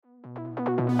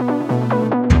Welcome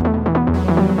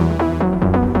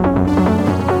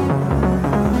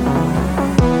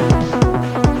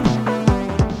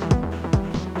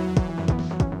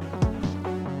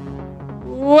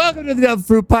to the Dub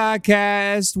Fruit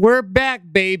Podcast. We're back,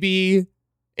 baby.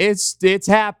 It's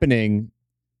happening.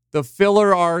 The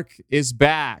filler arc is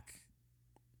back.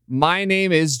 My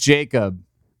name is Jacob.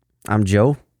 I'm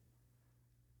Joe.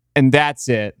 And that's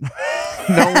it.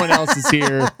 No one else is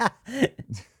here.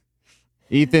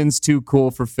 Ethan's too cool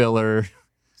for filler.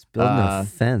 It's building a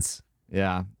fence.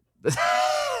 Yeah.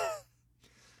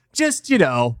 Just,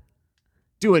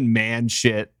 doing man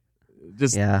shit.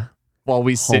 Just while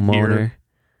we sit here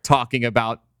talking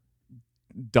about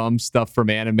dumb stuff from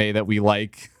anime that we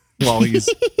like while he's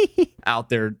out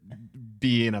there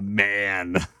being a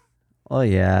man. Oh,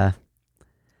 yeah.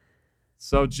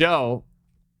 So, Joe,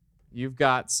 you've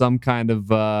got some kind of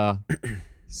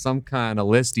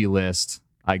listy list,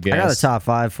 I guess. I got a top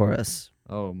 5 for us.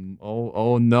 Oh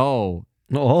no.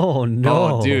 Oh, no.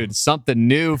 Oh, dude, something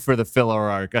new for the filler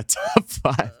arc. A top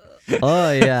 5.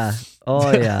 Oh, yeah.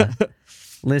 Oh, yeah.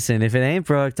 Listen, if it ain't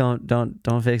broke,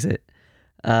 don't fix it.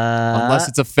 Unless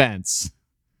it's a fence.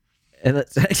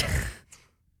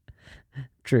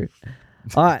 True.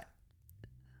 All right.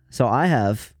 So I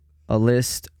have a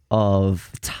list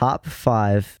of top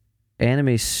 5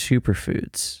 anime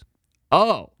superfoods.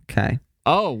 Oh. Okay.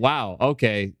 Oh, wow.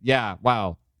 Okay. Yeah.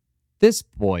 Wow. This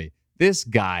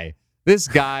guy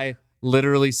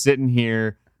literally sitting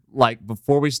here, like,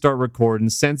 before we start recording,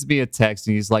 sends me a text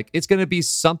and he's like, it's going to be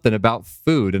something about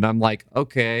food. And I'm like,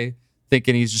 okay,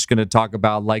 thinking he's just going to talk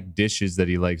about, like, dishes that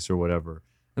he likes or whatever.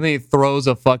 And then he throws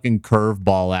a fucking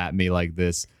curveball at me like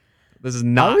this. This is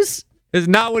not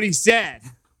what he said.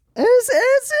 It's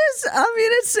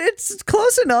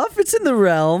close enough. It's in the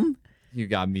realm. You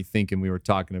got me thinking we were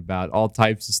talking about all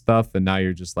types of stuff, and now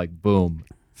you're just like, boom,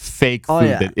 fake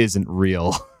food that isn't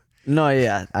real. No,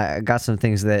 yeah, I got some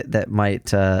things that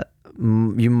might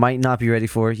you might not be ready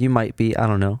for. You might be. I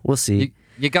don't know. We'll see.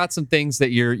 You got some things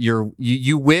that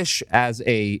you wish as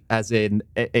an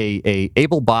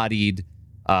able-bodied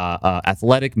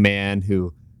athletic man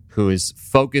who is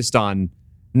focused on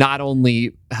not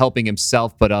only helping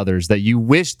himself but others, that you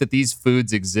wish that these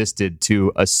foods existed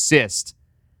to assist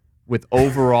with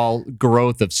overall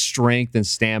growth of strength and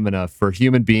stamina for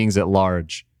human beings at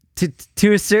large.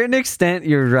 To a certain extent,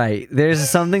 you're right. There's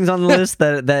some things on the list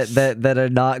that are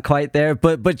not quite there,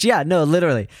 but yeah, no,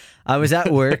 literally. I was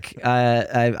at work.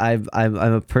 I'm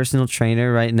a personal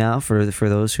trainer right now for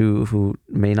those who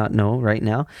may not know right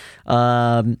now.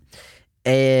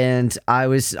 And I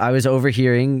was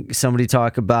overhearing somebody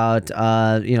talk about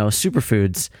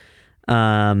superfoods.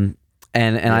 And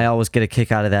I always get a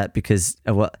kick out of that because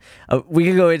we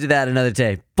can go into that another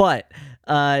day. But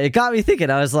it got me thinking.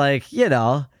 I was like,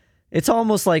 it's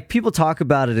almost like people talk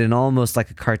about it in almost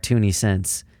like a cartoony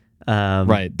sense.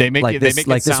 Right. They make like it this, they make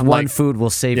like it this sound one like food will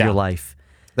save your life.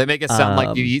 They make it sound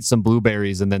like you eat some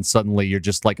blueberries and then suddenly you're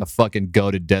just like a fucking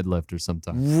goated deadlifter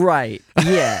sometimes. Right.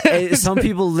 Yeah. Some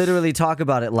people literally talk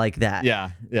about it like that. Yeah.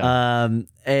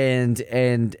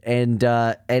 And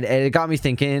it got me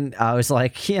thinking. I was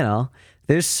like,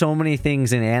 there's so many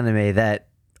things in anime that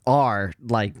are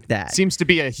like that. Seems to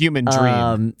be a human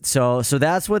dream. So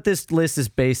that's what this list is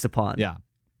based upon. Yeah.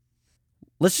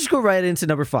 Let's just go right into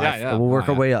number 5. Yeah. We'll work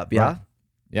our way up. Yeah. Right.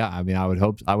 Yeah. I mean, I would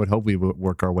hope we would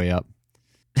work our way up.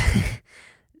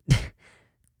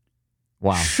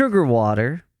 Wow. Sugar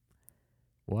water.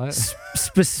 What?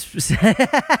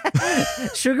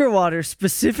 Sugar water,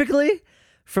 specifically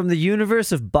from the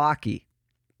universe of Baki.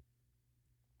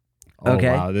 Oh,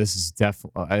 okay. Wow, this is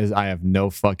definitely. I have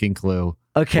no fucking clue.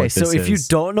 Okay, so if you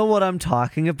don't know what I'm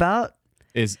talking about,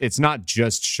 it's not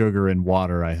just sugar and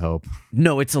water. I hope.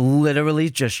 No, it's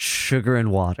literally just sugar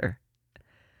and water.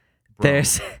 Bro.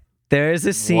 There is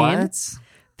a scene. What?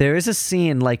 There is a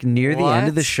scene like near the end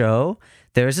of the show.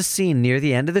 There's a scene near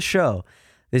the end of the show.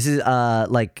 This is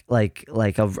like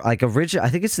original. I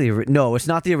think it's it's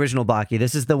not the original Baki.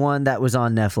 This is the one that was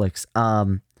on Netflix.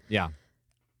 Yeah.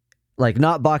 Like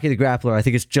not Baki the Grappler. I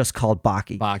think it's just called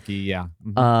Baki. Baki, yeah.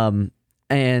 Mm-hmm.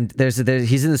 And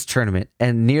he's in this tournament,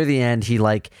 and near the end, he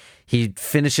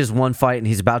finishes one fight, and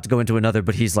he's about to go into another,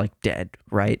 but he's like dead.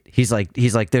 Right? He's like,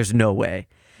 there's no way.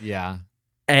 Yeah.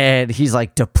 And he's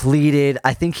like depleted.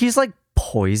 I think he's like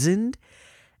poisoned.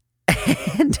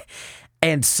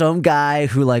 And some guy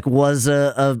who like was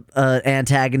a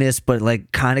antagonist but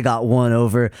like kind of got won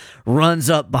over runs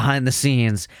up behind the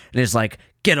scenes and is like,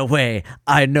 "Get away,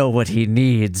 I know what he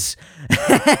needs."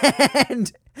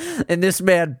 and this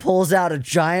man pulls out a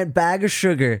giant bag of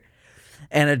sugar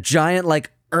and a giant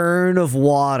like urn of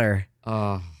water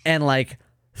and like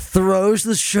throws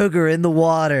the sugar in the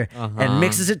water and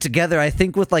mixes it together, I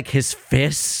think with like his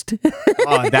fist.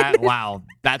 Wow,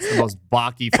 that's the most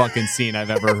Baki fucking scene I've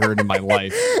ever heard in my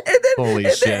life. Holy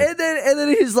shit. And then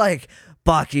he's like,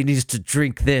 Baki needs to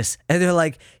drink this. And they're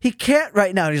like, he can't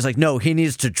right now. And he's like, no, he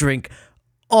needs to drink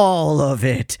all of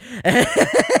it.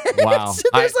 Wow. So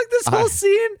there's like this whole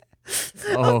scene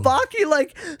of Baki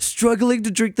like struggling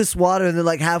to drink this water, and then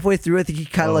like halfway through, I think he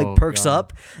kind of like perks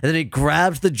up, and then he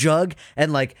grabs the jug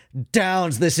and like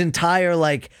downs this entire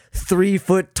like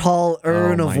 3-foot tall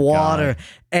urn of water,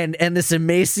 and this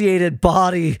emaciated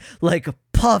body like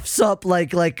puffs up like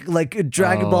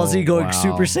Dragon Ball Z going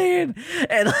Super Saiyan,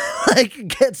 and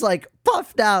like gets like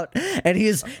puffed out, and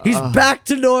he's back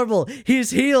to normal. He's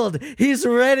healed. He's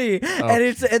ready,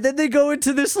 and then they go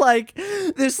into this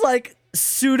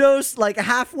pseudo like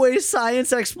halfway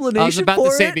science explanation. I was about for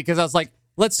to say it. because I was like,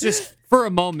 let's just for a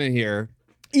moment here.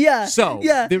 Yeah. So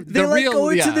yeah, the they like real, go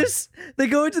into this. They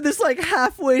go into this like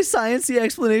halfway sciencey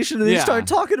explanation, and they start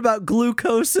talking about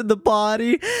glucose in the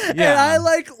body. And I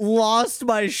like lost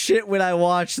my shit when I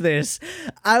watched this.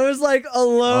 I was like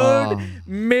alone,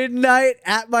 midnight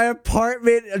at my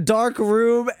apartment, a dark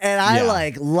room, and I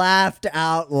like laughed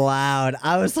out loud.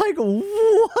 I was like,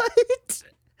 what?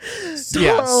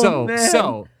 Yeah. Oh,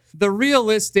 so the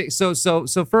realistic. So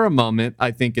for a moment,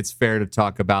 I think it's fair to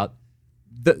talk about.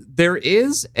 There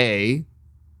is a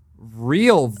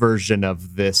real version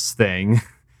of this thing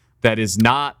that is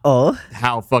not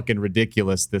how fucking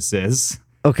ridiculous this is.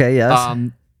 Okay, yes.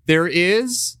 There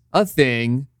is a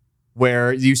thing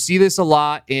where you see this a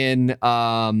lot in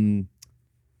like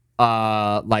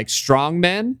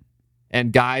strongmen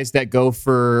and guys that go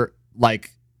for like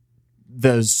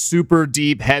the super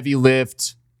deep heavy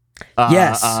lift.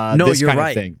 Yes. No, this you're kind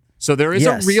right. Of thing. So there is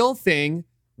a real thing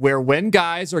where when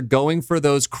guys are going for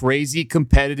those crazy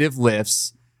competitive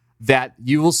lifts, that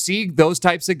you will see those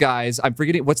types of guys. I'm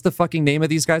forgetting what's the fucking name of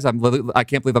these guys. I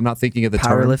can't believe I'm not thinking of the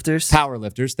term. Powerlifters.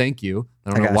 Powerlifters. Thank you.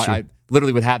 I don't know why I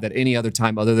literally would have that any other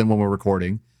time other than when we're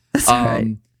recording.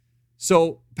 Right.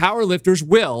 So powerlifters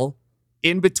will,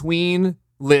 in between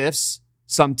lifts,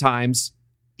 sometimes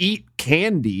eat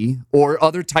candy or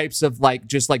other types of like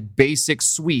just like basic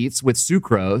sweets with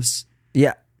sucrose.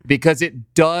 Yeah. Because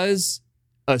it does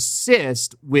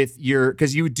assist with your,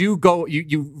 because you do go,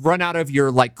 you run out of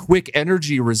your like quick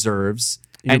energy reserves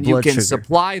and you can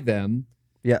supply them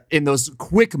in those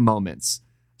quick moments.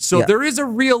 So there is a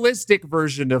realistic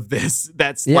version of this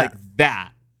that's like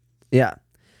that. Yeah.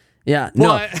 Yeah.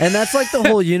 No. And that's like the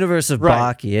whole universe of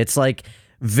Baki. It's like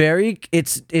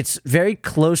it's very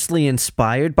closely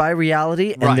inspired by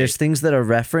reality, and there's things that are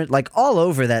referenced like all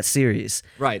over that series.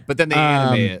 Right. But then they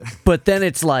animate it. But then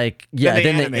it's like,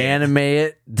 they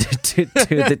animate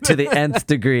it to the nth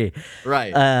degree.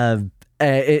 Right.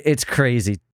 It's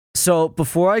crazy. So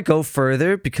before I go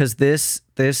further, because this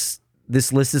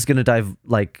list is going to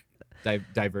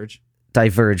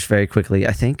diverge very quickly,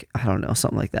 I think. I don't know,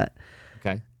 something like that.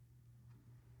 Okay.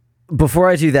 Before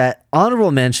I do that,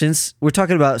 honorable mentions. We're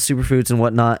talking about superfoods and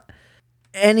whatnot.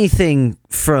 Anything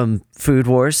from Food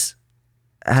Wars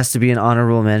has to be an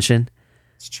honorable mention.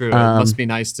 It's true. It must be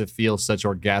nice to feel such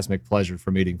orgasmic pleasure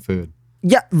from eating food.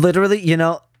 Yeah, literally,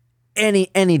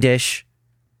 any dish.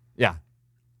 Yeah.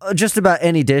 Just about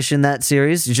any dish in that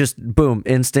series, just boom,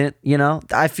 instant,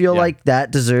 I feel like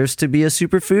that deserves to be a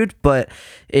superfood, but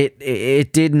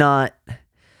it did not.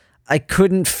 I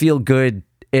couldn't feel good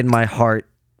in my heart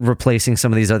replacing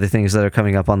some of these other things that are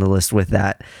coming up on the list with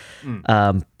that.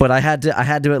 But I had to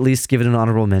at least give it an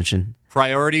honorable mention.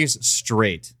 Priorities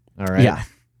straight. All right. Yeah.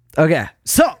 Okay.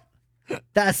 So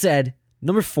that said,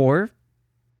 number 4,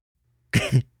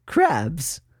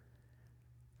 crabs.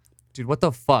 Dude, what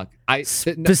the fuck?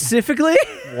 Specifically?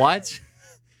 What?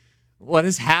 What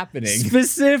is happening?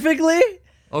 Specifically?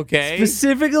 Okay.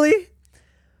 Specifically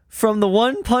from the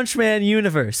One Punch Man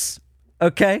universe.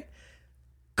 Okay?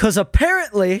 Because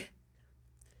apparently,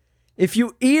 if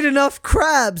you eat enough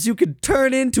crabs, you can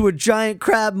turn into a giant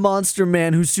crab monster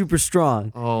man who's super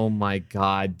strong. Oh my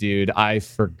God, dude. I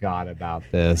forgot about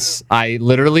this. I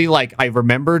literally, I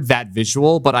remembered that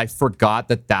visual, but I forgot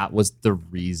that was the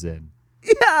reason.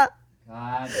 Yeah.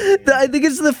 God, I think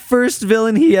it's the first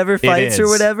villain he ever fights or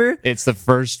whatever. It's the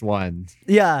first one.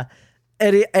 Yeah.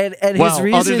 And his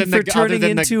reason for turning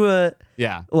into a...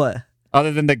 Yeah. What?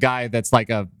 Other than the guy that's like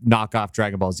a knockoff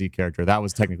Dragon Ball Z character, that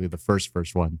was technically the first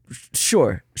one.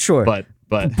 Sure. But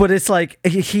it's like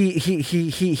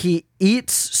he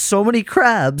eats so many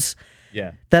crabs,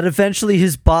 that eventually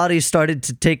his body started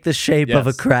to take the shape of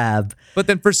a crab. But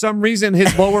then for some reason,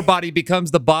 his lower body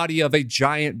becomes the body of a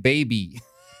giant baby.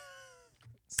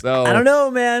 So I don't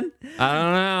know, man. I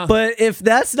don't know. But if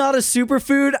that's not a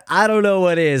superfood, I don't know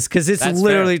what is, because it's That's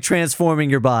literally fair. transforming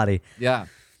your body. Yeah.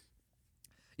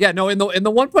 Yeah, no, in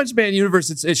the One Punch Man universe,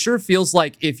 it sure feels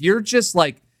like if you're just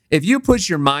like, if you push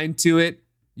your mind to it,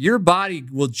 your body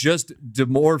will just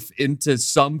demorph into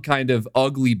some kind of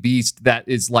ugly beast that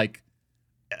is like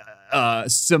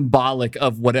symbolic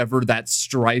of whatever that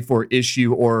strife or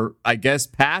issue or I guess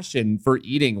passion for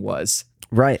eating was.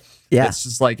 Right. Yeah. It's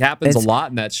just like happens It's- a lot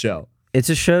in that show. It's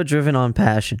a show driven on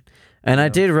passion. And I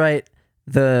did write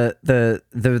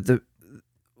the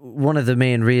one of the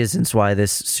main reasons why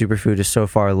this superfood is so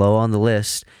far low on the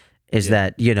list is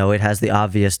that, you know, it has the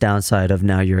obvious downside of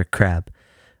now you're a crab.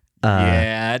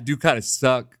 Yeah, that do kind of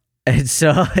suck. And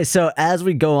so as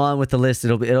we go on with the list,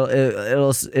 you'll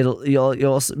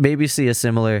maybe see a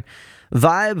similar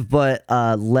vibe, but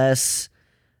less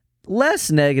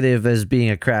negative as being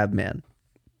a crab man.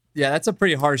 Yeah, that's a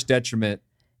pretty harsh detriment.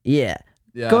 Yeah.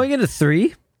 Yeah. Going into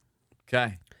 3,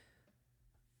 Okay.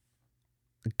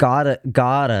 gotta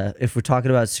if we're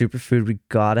talking about superfood, we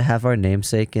gotta have our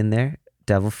namesake in there,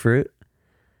 devil fruit.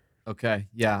 Okay.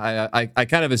 Yeah. I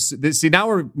kind of see now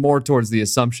we're more towards the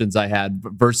assumptions I had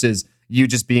versus you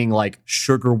just being like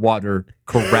sugar water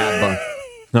caraba.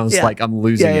 And I was Yeah. like, I'm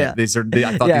losing Yeah, it.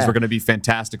 I thought Yeah. these were going to be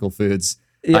fantastical foods.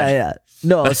 Yeah.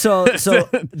 No, so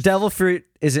devil fruit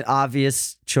is an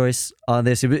obvious choice on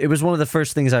this. It was one of the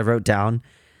first things I wrote down,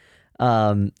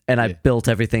 and I built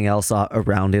everything else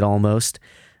around it almost.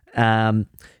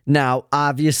 Now,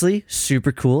 obviously,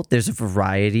 super cool. There's a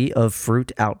variety of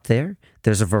fruit out there.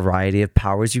 There's a variety of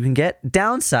powers you can get.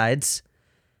 Downsides,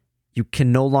 you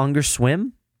can no longer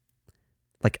swim,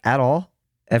 like at all,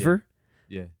 ever.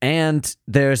 Yeah. And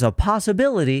there's a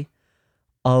possibility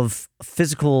of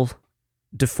physical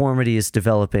deformities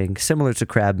developing, similar to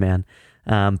Crabman.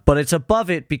 But it's above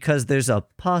it because there's a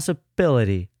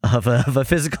possibility of a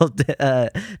physical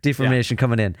deformation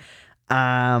coming in.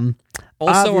 Also,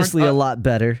 Obviously, a lot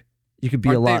better. You could be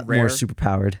a aren't they lot more rare?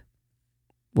 superpowered.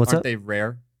 What's Aren't up? they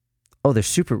rare? Oh, they're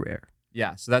super rare.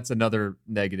 Yeah. So that's another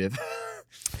negative.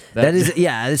 That is,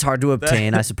 yeah, it's hard to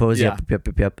obtain, I suppose. Yeah.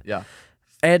 Yep. Yeah.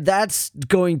 And that's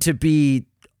going to be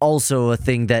also a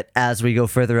thing that as we go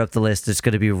further up the list, it's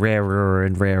going to be rarer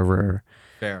and rarer.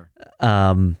 Fair.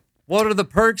 Um, What are the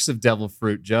perks of devil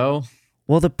fruit, Joe?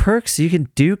 well, the perks, you can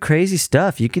do crazy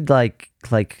stuff. You could like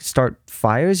start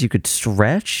fires. You could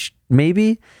stretch,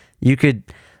 maybe. You could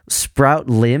sprout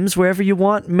limbs wherever you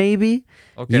want, maybe.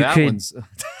 Okay, You that could- one's.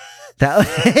 That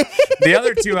The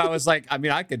other two, I was like, I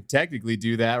mean, I could technically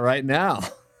do that right now.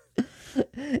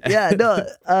 yeah, no.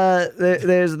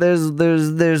 There's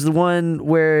the one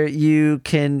where you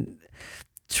can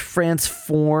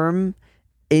transform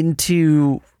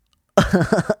into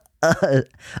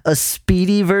a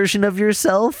speedy version of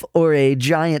yourself or a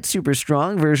giant, super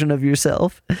strong version of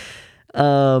yourself.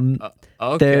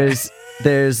 Okay.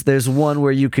 There's one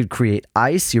where you could create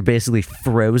ice. You're basically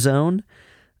Frozone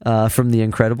from The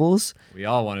Incredibles. We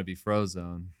all want to be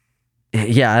Frozone.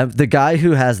 Yeah, the guy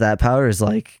who has that power is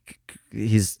like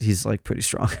he's like pretty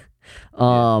strong.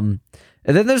 And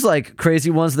then there's like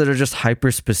crazy ones that are just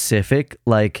hyper specific,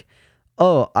 like,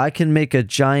 oh, I can make a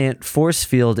giant force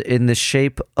field in the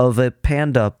shape of a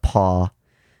panda paw,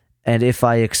 and if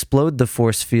I explode the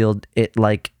force field, it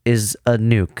like is a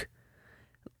nuke.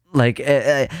 Like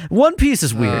One Piece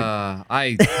is weird.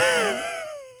 I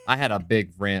had a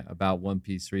big rant about One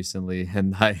Piece recently,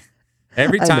 and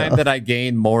every I time know. that I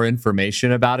gain more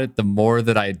information about it, the more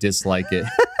that I dislike it.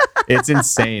 It's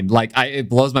insane. Like it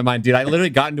blows my mind, dude. I literally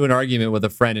got into an argument with a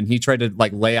friend, and he tried to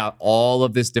like lay out all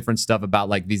of this different stuff about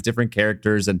like these different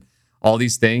characters and all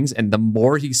these things. And the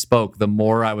more he spoke, the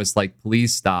more I was like,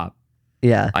 please stop.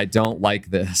 Yeah. I don't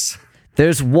like this.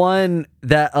 There's one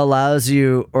that allows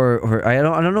you, or I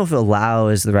don't know if allow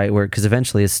is the right word, because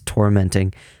eventually it's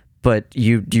tormenting, but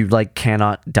you like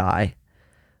cannot die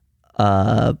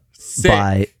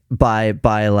Sick.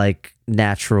 by like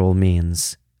natural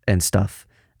means and stuff.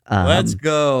 Let's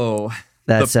go.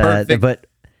 That's the perfect, but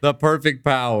the perfect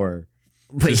power.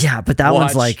 Just yeah, but that one's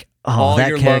watch like, oh, all that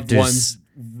your loved character's ones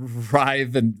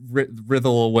writhe and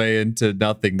writhble away into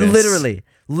nothingness.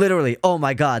 literally. Oh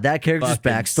my god, that character's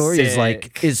Fucking backstory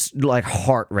sick. is like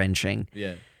heart wrenching.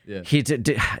 Yeah. He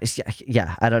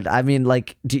yeah. I mean,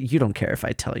 like, you don't care if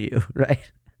I tell you, right?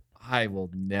 I will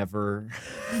never.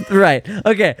 Right.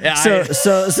 Okay. Yeah, So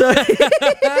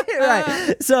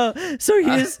right. So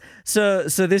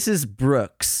this is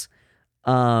Brooks.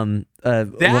 One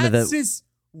of That's the his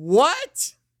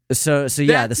what? so yeah, the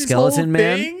That's his skeleton whole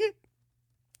man. thing?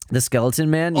 The skeleton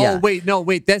man. Oh Yeah. wait.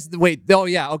 Oh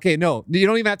yeah. Okay. No, you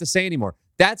don't even have to say anymore.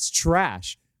 That's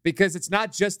trash because it's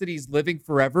not just that he's living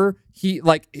forever. He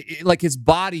like his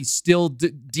body still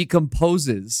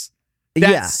decomposes.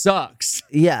 That sucks.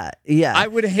 Yeah. I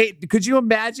would hate. Could you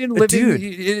imagine living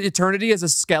eternity as a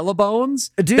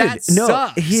Skellebones? Dude, that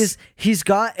sucks. he's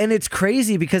got, and it's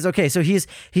crazy because so he's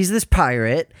this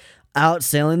pirate out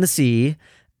sailing the sea,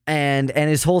 and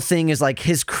his whole thing is like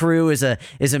his crew is a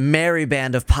merry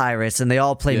band of pirates, and they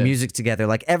all play music together.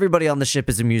 Like everybody on the ship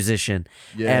is a musician,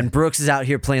 and Brooks is out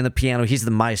here playing the piano. He's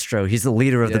the maestro. He's the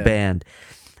leader of the band,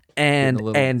 and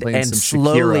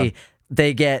slowly. Shakira.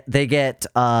 They get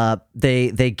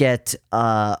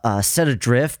set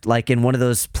adrift, like in one of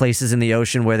those places in the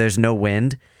ocean where there's no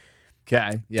wind.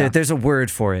 Okay, yeah. There's a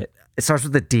word for it. It starts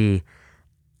with a D.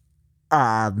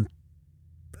 But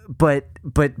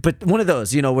one of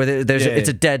those, where there's it's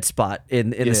a dead spot in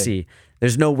the sea.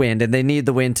 There's no wind, and they need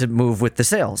the wind to move with the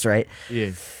sails, right?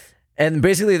 Yeah. And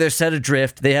basically, they're set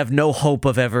adrift. They have no hope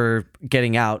of ever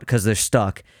getting out because they're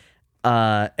stuck,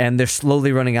 and they're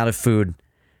slowly running out of food.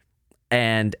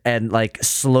 And like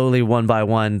slowly one by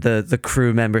one, the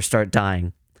crew members start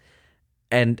dying,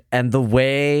 and the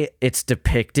way it's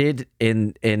depicted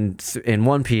in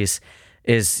One Piece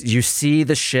is you see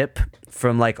the ship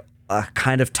from like a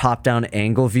kind of top down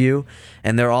angle view,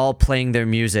 and they're all playing their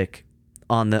music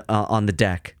on the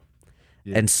deck,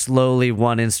 and slowly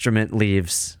one instrument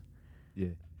leaves,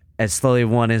 and slowly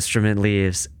one instrument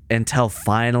leaves until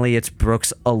finally it's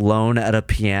Brooks alone at a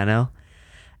piano.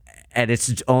 And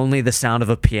it's only the sound of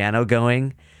a piano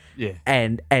going,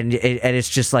 and it's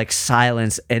just like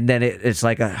silence, and then it's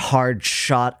like a hard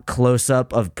shot close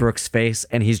up of Brooks' face,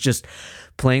 and he's just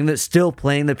still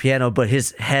playing the piano, but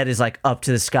his head is like up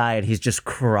to the sky, and he's just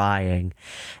crying,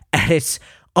 and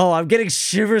I'm getting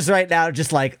shivers right now,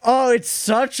 just like it's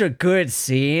such a good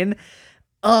scene,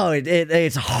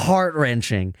 it's heart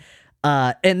wrenching,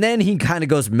 and then he kind of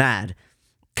goes mad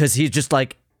because he's just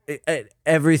like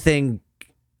everything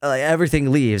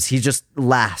leaves. He just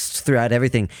laughs throughout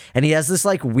everything, and he has this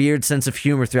like weird sense of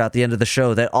humor throughout the end of the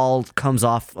show that all comes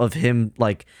off of him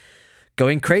like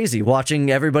going crazy, watching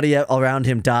everybody around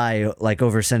him die like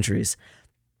over centuries.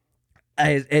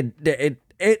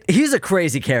 He's a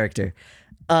crazy character.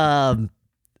 Anyway,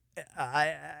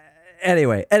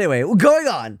 going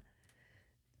on.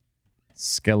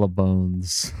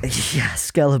 Skellebones. Yeah,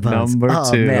 Skellebones. Number 2.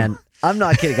 Oh man, I'm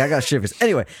not kidding. I got shivers.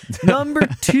 Anyway, number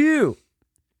 2.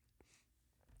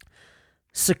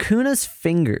 Sukuna's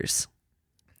fingers.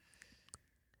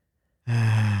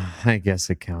 I guess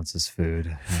it counts as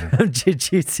food. From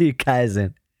Jujutsu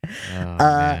Kaisen.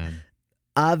 Man.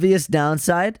 Obvious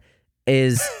downside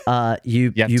is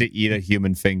you have to eat a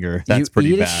human finger. That's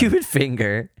pretty bad. You eat a human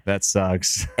finger. That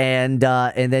sucks. And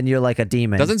then you're like a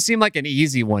demon. Doesn't seem like an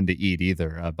easy one to eat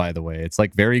either, by the way. It's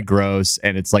like very gross,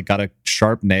 and it's like got a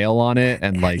sharp nail on it,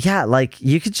 and like like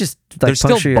you could just like there's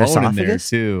still puncture your bone in there esophagus.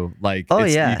 too. Like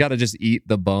you got to just eat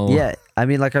the bone. Yeah, I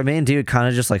mean like our main dude kind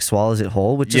of just like swallows it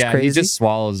whole, which is crazy. He just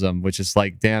swallows them, which is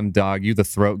like, damn dog, you the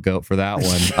throat goat for that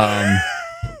one.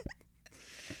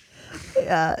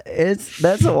 Yeah,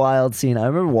 that's a wild scene. I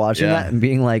remember watching that and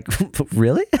being like,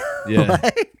 really? Yeah.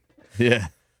 Like, yeah.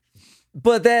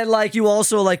 But then like you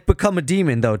also like become a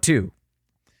demon though too.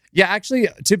 Yeah, actually,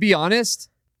 to be honest,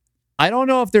 I don't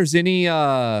know if there's any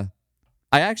I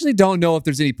actually don't know if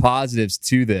there's any positives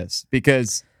to this,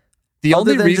 because the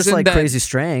Other only than reason just like that, crazy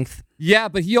strength. Yeah,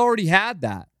 but he already had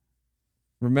that.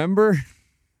 Remember?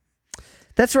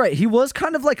 That's right. He was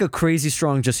kind of like a crazy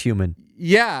strong just human.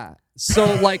 Yeah.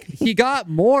 So like he got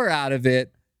more out of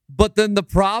it, but then the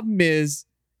problem is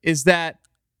that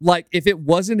like if it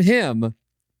wasn't him,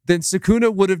 then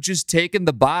Sukuna would have just taken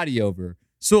the body over.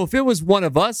 So if it was one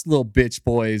of us little bitch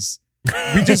boys,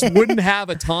 we just wouldn't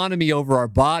have autonomy over our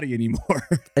body anymore.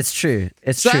 It's true.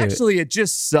 It's so true. actually it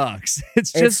just sucks.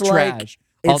 It's just trash.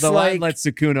 Although like, I'd let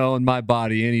Sukuna own my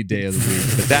body any day of the week,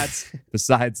 but that's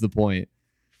besides the point.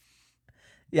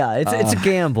 Yeah, it's a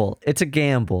gamble. It's a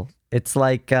gamble. It's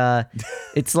like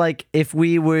if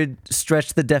we would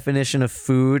stretch the definition of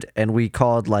food and we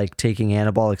called like taking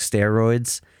anabolic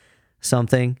steroids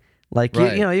something. Like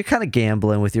right. you're kind of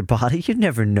gambling with your body. You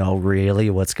never know really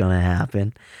what's going to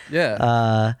happen.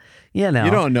 Yeah. You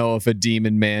don't know if a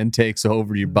demon man takes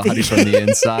over your body from the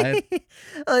inside.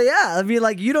 Yeah, I mean,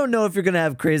 like you don't know if you're gonna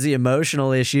have crazy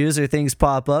emotional issues or things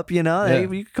pop up. Yeah.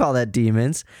 You could call that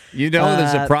demons.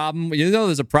 There's a problem.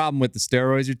 There's a problem with the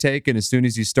steroids you're taking. As soon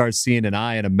as you start seeing an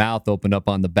eye and a mouth open up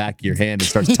on the back of your hand and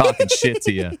starts talking shit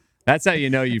to you, that's how you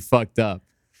know you fucked up.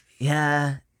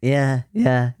 Yeah. But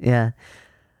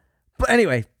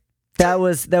anyway,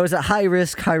 that was a high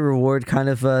risk, high reward kind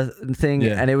of thing,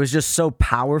 Yeah. and it was just so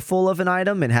powerful of an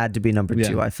item. It had to be number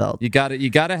two. I felt. You gotta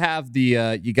have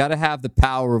the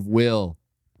power of will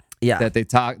Yeah. that they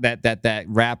talk that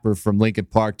rapper from Linkin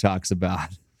Park talks about.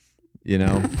 You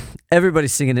know,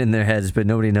 Everybody's singing it in their heads, but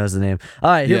nobody knows the name. All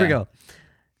right, here we Yeah. go.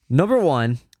 Number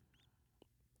one,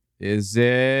 is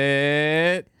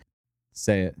it?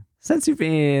 Say it. sensu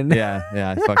bean.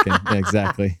 Yeah, fucking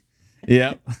exactly.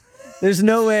 Yep. There's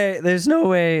no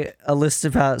way a list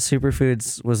about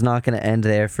superfoods was not going to end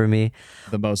there for me.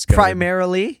 The most goated.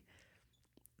 Primarily,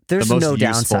 there's The most no useful.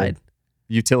 downside.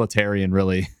 Utilitarian,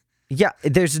 really. Yeah,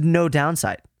 there's no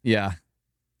downside. Yeah.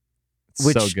 It's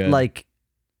Which so good. like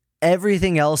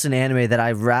everything else in anime that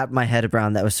I wrapped my head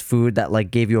around that was food that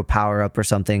like gave you a power up or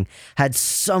something had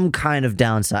some kind of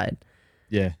downside.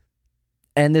 Yeah.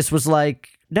 And this was like,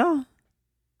 no,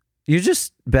 you're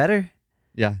just better.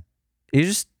 Yeah. You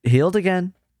just healed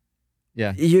again.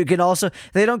 Yeah. You can also,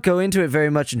 they don't go into it very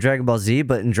much in Dragon Ball Z,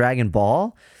 but in Dragon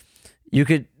Ball, you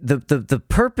could, the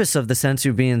purpose of the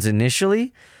sensu beans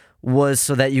initially was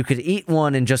so that you could eat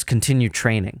one and just continue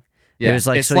training. Yeah. It was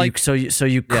like, It's so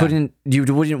like- you couldn't, you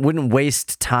wouldn't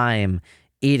waste time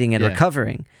eating and Yeah.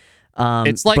 recovering.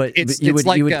 It's like- but it's- you it's would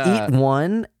like, you would eat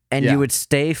one and yeah. you would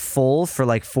stay full for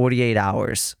like 48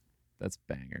 hours. That's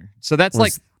banger. So that's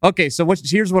Was- like, okay, so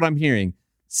here's what I'm hearing.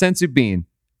 Sensu bean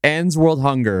ends world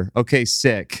hunger. Okay,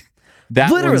 sick. That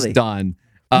Literally. one's done.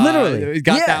 Literally.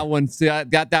 Got Yeah.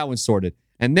 that one sorted.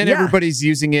 And then Yeah. everybody's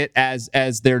using it as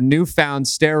their newfound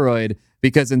steroid,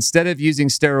 because instead of using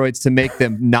steroids to make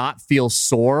them not feel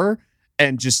sore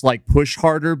and just like push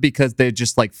harder because they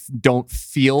just like don't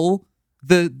feel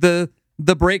the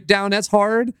breakdown as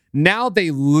hard, now they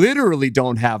literally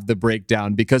don't have the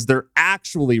breakdown because they're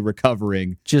actually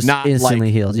recovering, Just not instantly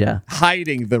like healed. Yeah.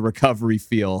 hiding the recovery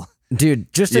feel.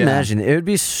 Dude, just Yeah. imagine. It would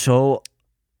be so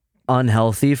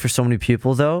unhealthy for so many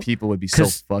people, though. People would be so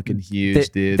 'Cause fucking huge,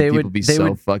 dude. they People would would be they so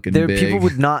would- fucking there, big. People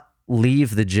would not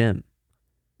leave the gym.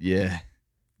 Yeah,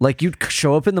 Like you'd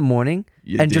show up in the morning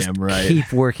you're and damn just right.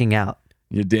 keep working out.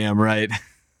 You're damn right.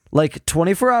 Like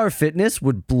 24-hour fitness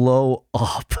would blow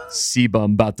up.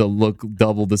 Sebum about to look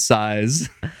double the size.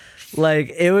 Like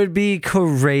it would be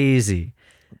crazy.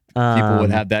 People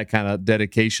would have that kind of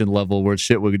dedication level where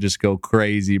shit would just go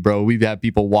crazy, bro. We've had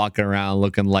people walking around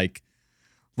looking like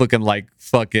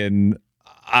fucking,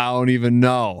 I don't even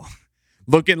know.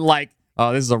 Looking like,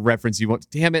 oh, this is a reference you want.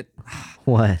 Damn it.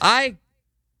 What?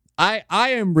 I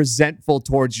am resentful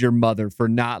towards your mother for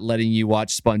not letting you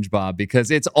watch SpongeBob because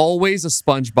it's always a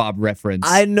SpongeBob reference.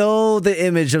 I know the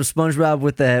image of SpongeBob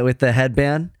with the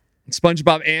headband.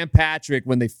 SpongeBob and Patrick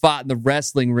when they fought in the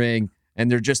wrestling ring and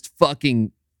they're just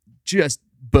fucking just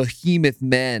behemoth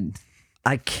men.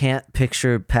 I can't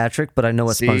picture Patrick, but I know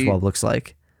what See? SpongeBob looks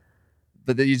like.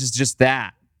 But then you just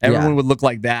that. Everyone Yeah. would look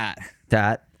like that.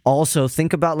 That. Also,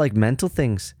 think about like mental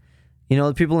things. You know,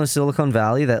 the people in Silicon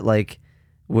Valley that like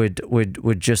would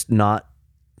just not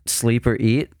sleep or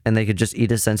eat, and they could just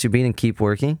eat a sensu bean and keep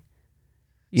working.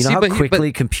 You know See, how but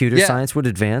quickly computer yeah. science would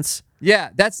advance? Yeah,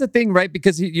 that's the thing, right?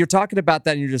 Because you're talking about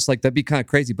that and you're just like, that'd be kind of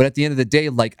crazy. But at the end of the day,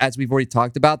 like, as we've already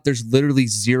talked about, there's literally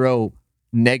zero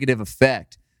negative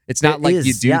effect. It's not It like is,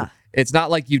 you do. yeah. It's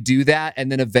not like you do that and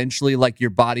then eventually like your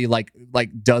body like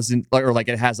doesn't, or like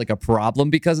it has like a problem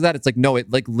because of that. It's like, no,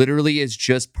 it like literally is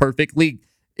just perfectly.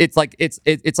 It's like it's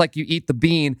like you eat the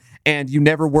bean and you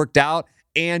never worked out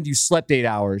and you slept 8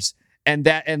 hours and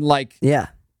Yeah.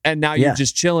 and now Yeah. you're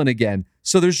just chilling again.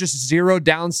 So there's just zero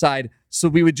downside. So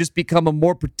we would just become a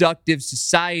more productive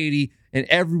society and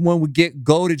everyone would get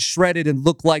goated, shredded, and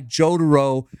look like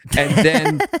Jotaro.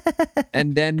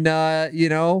 And then, you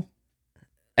know,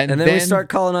 And then we start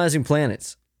colonizing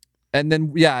planets. and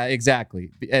then, yeah,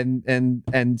 exactly.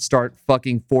 And start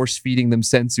fucking force feeding them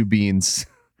sensu beans.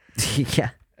 Yeah.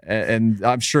 And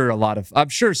I'm sure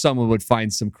someone would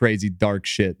find some crazy dark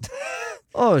shit.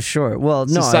 Oh, sure. Well,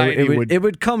 no, Society it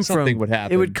would come from something would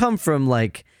happen. It would come from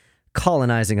like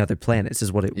colonizing other planets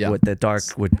is what the dark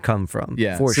would come from.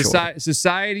 Yeah, for sure.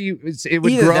 Society, it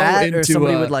would Either grow that into or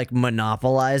somebody a, would like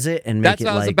monopolize it and make That's it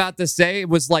what I was like about to say. It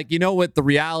was like, you know what the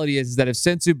reality is that if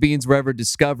sensu beans were ever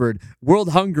discovered, world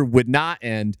hunger would not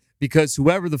end because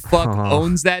whoever the fuck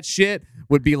owns that shit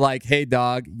would be like, hey,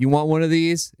 dog, you want one of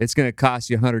these? It's going to cost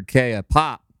you $100K a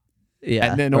pop. yeah,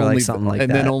 And then or only like something like and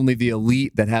that. then only the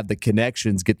elite that have the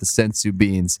connections get the sensu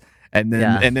beans. And then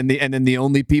Yeah. and then the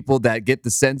only people that get the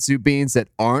sensu beans that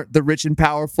aren't the rich and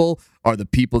powerful are the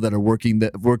people that are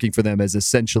working for them as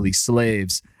essentially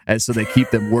slaves, and so they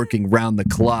keep them working round the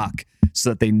clock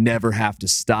so that they never have to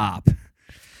stop.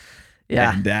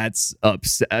 Yeah. And that's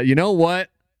upset. You know what?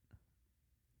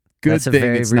 Good That's a thing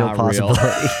very it's real not possibility.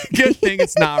 real. Good thing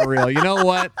it's not real. You know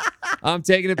what? I'm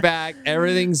taking it back.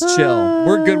 Everything's chill.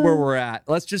 We're good where we're at.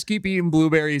 Let's just keep eating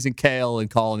blueberries and kale and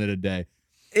calling it a day.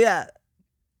 Yeah.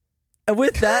 And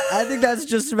with that, I think that's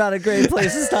just about a great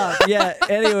place to stop. Yeah.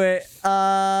 Anyway,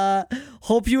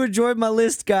 hope you enjoyed my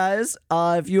list, guys.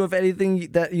 If you have anything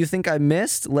that you think I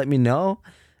missed, let me know.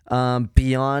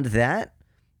 Beyond that,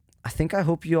 I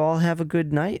hope you all have a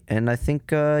good night. And I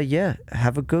think,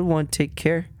 have a good one. Take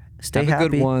care. Stay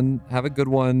happy. Have a good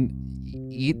one.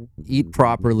 Eat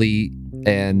properly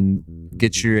and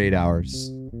get your 8 hours.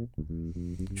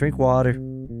 Drink water.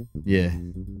 Yeah.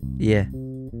 Yeah.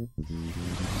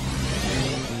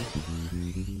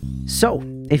 So,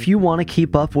 if you want to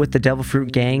keep up with the Devil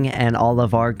Fruit Gang and all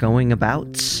of our going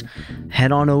abouts,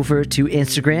 head on over to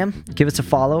Instagram. Give us a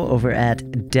follow over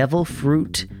at Devil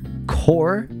Fruit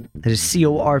Corp. That is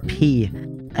CORP.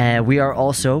 We are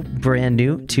also brand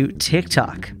new to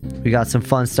TikTok. We got some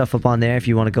fun stuff up on there if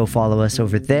you want to go follow us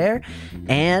over there.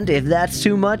 And if that's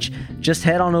too much, just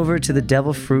head on over to the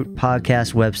Devil Fruit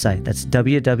Podcast website. That's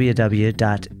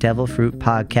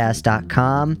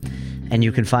www.devilfruitpodcast.com. And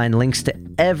you can find links to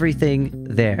everything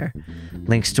there.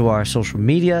 Links to our social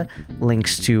media,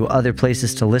 links to other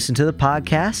places to listen to the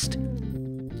podcast.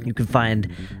 You can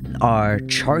find our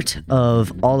chart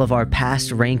of all of our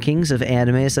past rankings of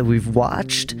animes that we've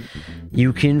watched.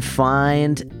 You can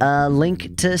find a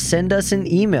link to send us an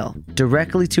email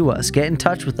directly to us. Get in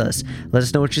touch with us. Let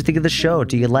us know what you think of the show.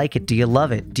 Do you like it? Do you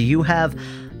love it? Do you have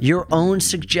your own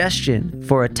suggestion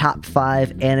for a top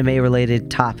 5 anime-related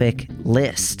topic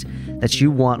list that you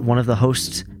want one of the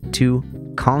hosts to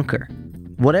conquer?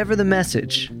 Whatever the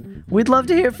message, we'd love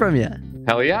to hear from you.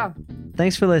 Hell yeah.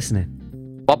 Thanks for listening.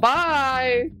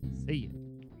 Bye-bye. See ya.